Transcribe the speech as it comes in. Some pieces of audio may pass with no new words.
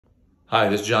Hi,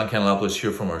 this is John Kanellopoulos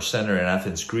here from our center in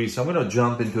Athens, Greece. I'm going to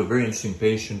jump into a very interesting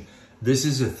patient. This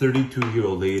is a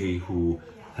 32-year-old lady who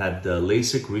had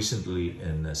LASIK recently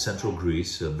in central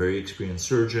Greece, a very experienced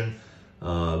surgeon,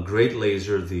 great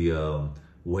laser, the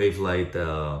Wavelight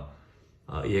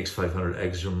EX500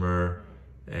 exomer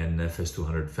and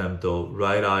FS200 femto,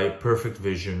 right eye, perfect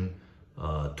vision,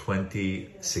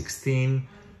 2016,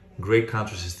 great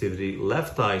contrastivity.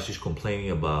 Left eye, she's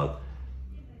complaining about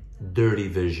dirty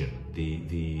vision.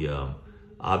 The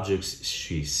objects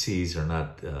she sees are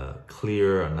not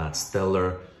clear, are not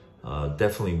stellar,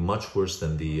 definitely much worse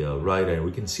than the right eye.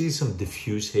 We can see some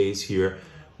diffuse haze here.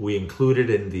 We included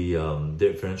in the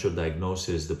differential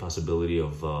diagnosis the possibility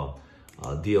of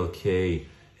DLK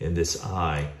in this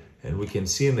eye, and we can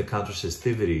see in the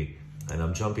contrastivity, and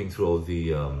I'm jumping through all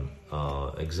the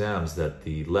exams, that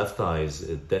the left eye is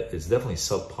definitely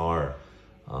subpar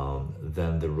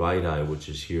than the right eye, which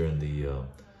is here in the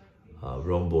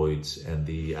rhomboids, and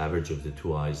the average of the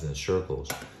two eyes in the circles.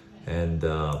 And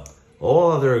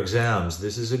all other exams,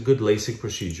 this is a good LASIK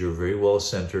procedure, very well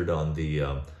centered on the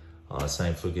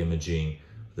scientific imaging.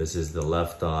 This is the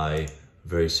left eye,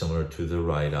 very similar to the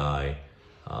right eye.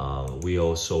 We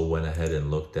also went ahead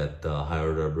and looked at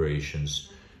high-order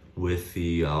aberrations with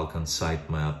the Alcon site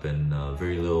map, and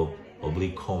very little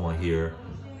oblique coma here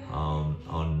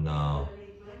on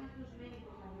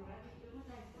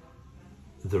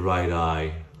the right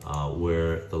eye,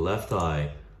 where the left eye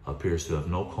appears to have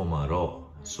no coma at all.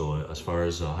 So as far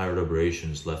as higher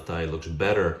aberrations, left eye looks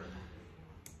better.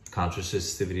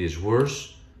 Contrastivity is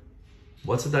worse.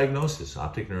 What's the diagnosis?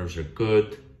 Optic nerves are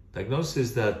good. Diagnosis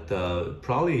is that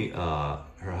probably her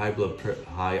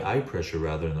high eye pressure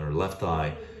rather in her left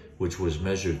eye, which was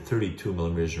measured 32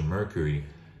 millimeters of mercury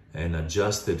and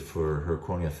adjusted for her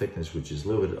cornea thickness, which is a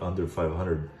little bit under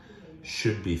 500,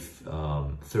 should be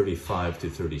 35 to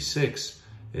 36,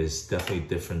 is definitely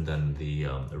different than the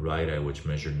right eye, which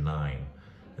measured 9.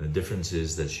 And the difference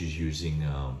is that she's using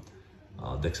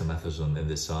dexamethasone in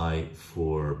this eye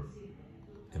for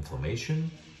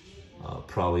inflammation,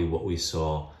 probably what we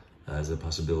saw as a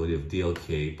possibility of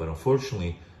DLK, but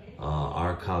unfortunately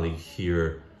our colleague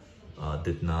here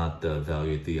did not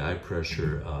evaluate the eye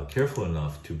pressure careful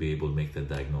enough to be able to make that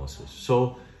diagnosis.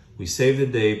 So we saved the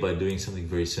day by doing something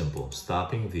very simple,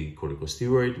 stopping the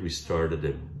corticosteroid. We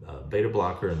started a beta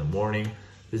blocker in the morning.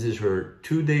 This is her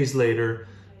 2 days later.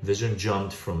 Vision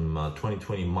jumped from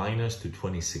 2020 minus to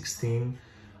 2016.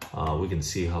 We can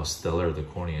see how stellar the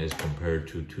cornea is compared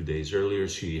to 2 days earlier.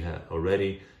 She had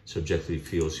already subjectively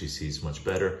feels she sees much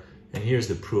better. And here's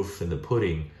the proof in the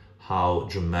pudding, how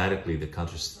dramatically the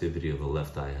contrastivity of the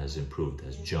left eye has improved,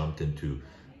 has jumped into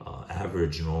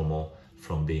average normal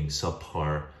from being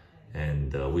subpar,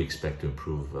 and we expect to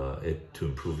improve it to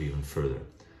improve even further.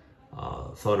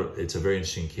 Thought it's a very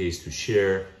interesting case to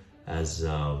share, as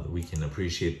we can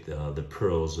appreciate the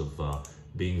pearls of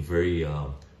being very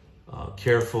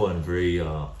careful and very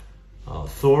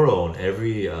thorough in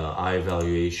every eye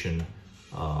evaluation.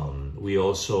 We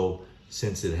also,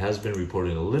 since it has been reported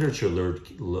in the literature,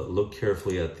 look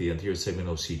carefully at the anterior segment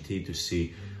OCT to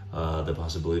see the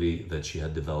possibility that she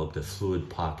had developed a fluid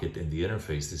pocket in the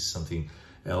interface. This is something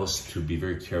else to be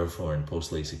very careful in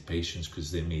post-LASIK patients,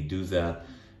 because they may do that,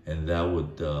 and that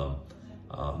would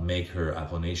make her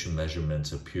applanation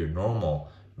measurements appear normal.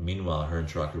 Meanwhile, her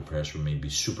intraocular pressure may be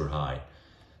super high.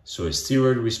 So a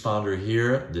steroid responder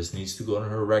here, this needs to go on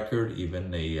her record.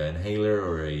 Even a inhaler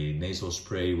or a nasal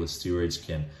spray with steroids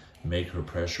can make her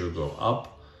pressure go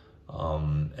up.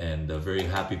 And a very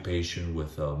happy patient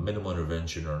with minimal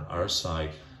intervention on our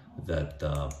side that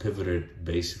pivoted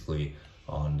basically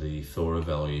on the thorough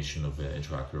evaluation of the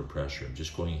intraocular pressure.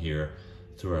 Just going here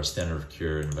through our standard of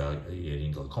care in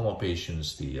evaluating glaucoma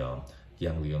patients, the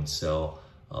ganglion cell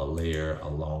layer,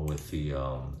 along with the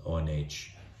ONH,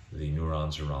 the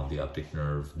neurons around the optic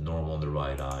nerve, normal in the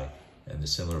right eye, and the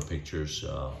similar pictures.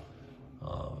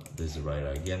 This is the right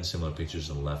eye again, similar pictures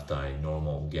in the left eye,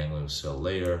 normal ganglion cell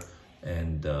layer,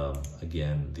 and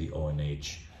again the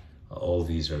ONH. All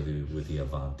these are with the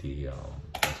Avanti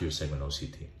anterior segment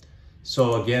OCT.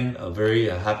 So again, a very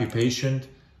happy patient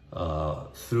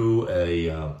through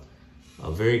a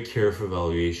very careful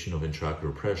evaluation of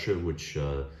intraocular pressure, which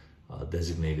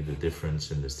designated the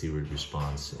difference in the steroid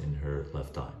response in her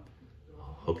left eye.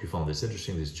 Hope you found this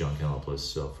interesting. This is John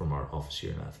Kanellopoulos from our office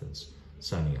here in Athens,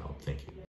 signing out. Thank you.